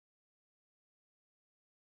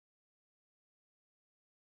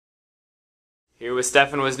Here with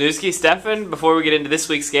Stefen Wisniewski. Stefen, before we get into this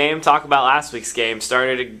week's game, talk about last week's game.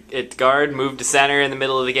 Started at guard, moved to center in the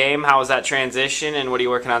middle of the game. How was that transition, and what are you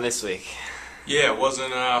working on this week? Yeah, it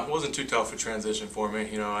wasn't too tough a transition for me.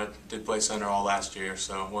 You know, I did play center all last year,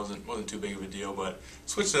 so it wasn't too big of a deal. But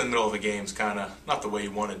switching in the middle of the game is kind of not the way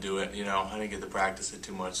you want to do it. You know, I didn't get to practice it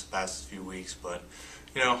too much the past few weeks, but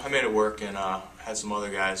you know, I made it work and had some other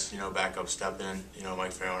guys, you know, back up, step in. You know,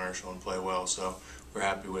 Mike Farrell and Herschel and play well, so we're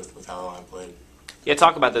happy with how the line played. Yeah,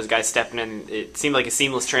 talk about those guys stepping in. It seemed like a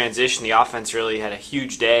seamless transition. The offense really had a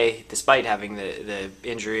huge day, despite having the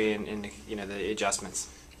injury and you know the adjustments.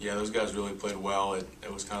 Yeah, those guys really played well.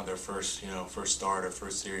 It was kind of their first start or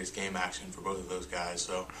first serious game action for both of those guys.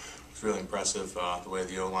 So it was really impressive the way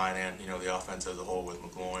the O-line and the offense as a whole with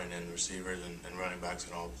McGloin and receivers and running backs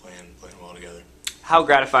and all playing well together. How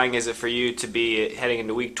gratifying is it for you to be heading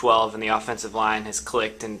into Week 12 and the offensive line has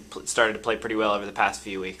clicked and started to play pretty well over the past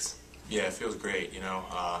few weeks? Yeah, it feels great,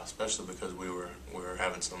 especially because we were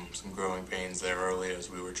having some growing pains there early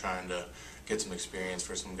as we were trying to get some experience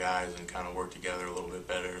for some guys and kind of work together a little bit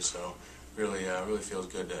better. So really feels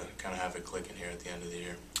good to kind of have it clicking here at the end of the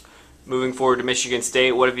year. Moving forward to Michigan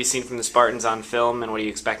State, what have you seen from the Spartans on film, and what are you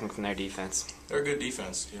expecting from their defense? They're a good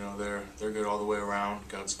defense. You know, they're good all the way around.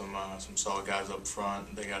 Got some solid guys up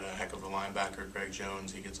front. They got a heck of a linebacker, Greg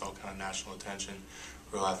Jones. He gets all kind of national attention.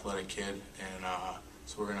 Real athletic kid, and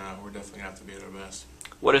so we're definitely gonna have to be at our best.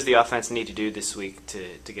 What does the offense need to do this week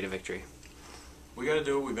to get a victory? We got to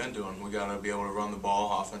do what we've been doing. We got to be able to run the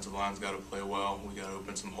ball. Offensive line's got to play well. We got to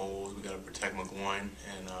open some holes. We got to protect McGloin,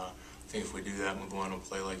 and I think if we do that, McGloin will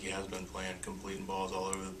play like he has been playing, completing balls all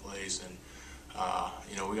over the place. And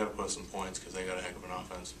we got to put some points because they got a heck of an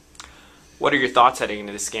offense. What are your thoughts heading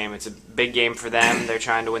into this game? It's a big game for them. They're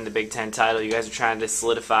trying to win the Big Ten title. You guys are trying to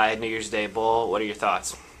solidify New Year's Day Bowl. What are your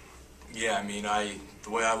thoughts? Yeah, I mean, the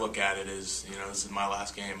way I look at it is, this is my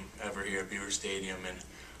last game ever here at Beaver Stadium, and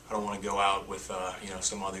I don't want to go out with,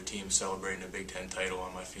 some other team celebrating a Big Ten title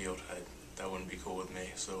on my field. That wouldn't be cool with me.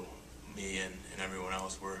 So me and everyone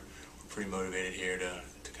else, we're pretty motivated here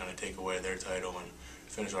to kind of take away their title and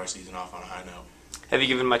finish our season off on a high note. Have you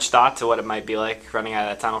given much thought to what it might be like running out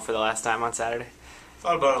of that tunnel for the last time on Saturday?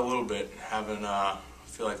 Thought about it a little bit. I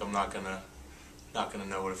feel like I'm not gonna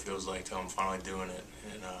know what it feels like till I'm finally doing it,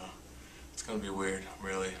 and it's gonna be weird. I'm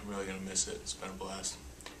really gonna miss it. It's been a blast.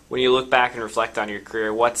 When you look back and reflect on your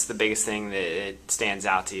career, what's the biggest thing that stands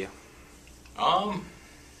out to you? I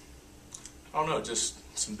don't know, just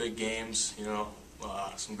some big games,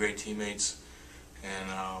 some great teammates,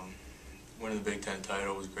 and winning the Big Ten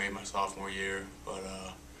title was great my sophomore year, but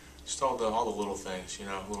just all the little things,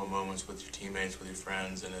 little moments with your teammates, with your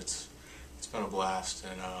friends, and it's been a blast,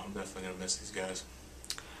 and I'm definitely going to miss these guys.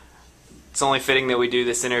 It's only fitting that we do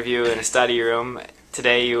this interview in a study room.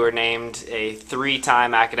 Today you were named a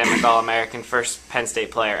 3-time academic All-American, first Penn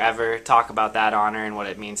State player ever. Talk about that honor and what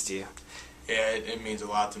it means to you. Yeah, it means a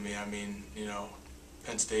lot to me. I mean,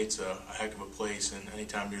 Penn State's a heck of a place, and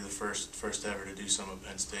anytime you're the first ever to do something at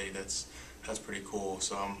Penn State, that's pretty cool.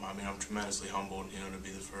 So I'm tremendously humbled, to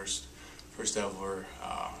be the first ever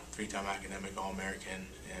 3-time academic All-American,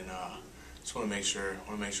 and just want to make sure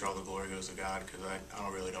all the glory goes to God, because I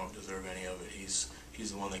really don't deserve any of it. He's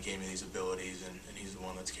the one that gave me these abilities, and he's the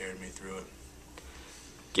one that's carried me through it.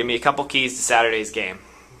 Give me a couple keys to Saturday's game.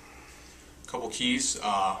 Couple keys: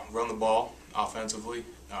 run the ball offensively.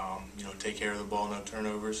 Take care of the ball, no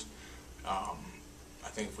turnovers. I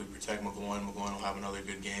think if we protect McGloin will have another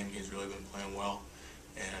good game. He's really been playing well,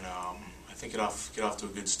 and I think get off to a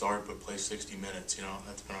good start, but play 60 minutes.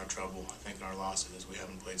 That's been our trouble. I think in our losses we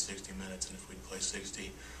haven't played 60 minutes, and if we play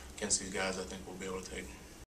 60 against these guys, I think we'll be able to take them.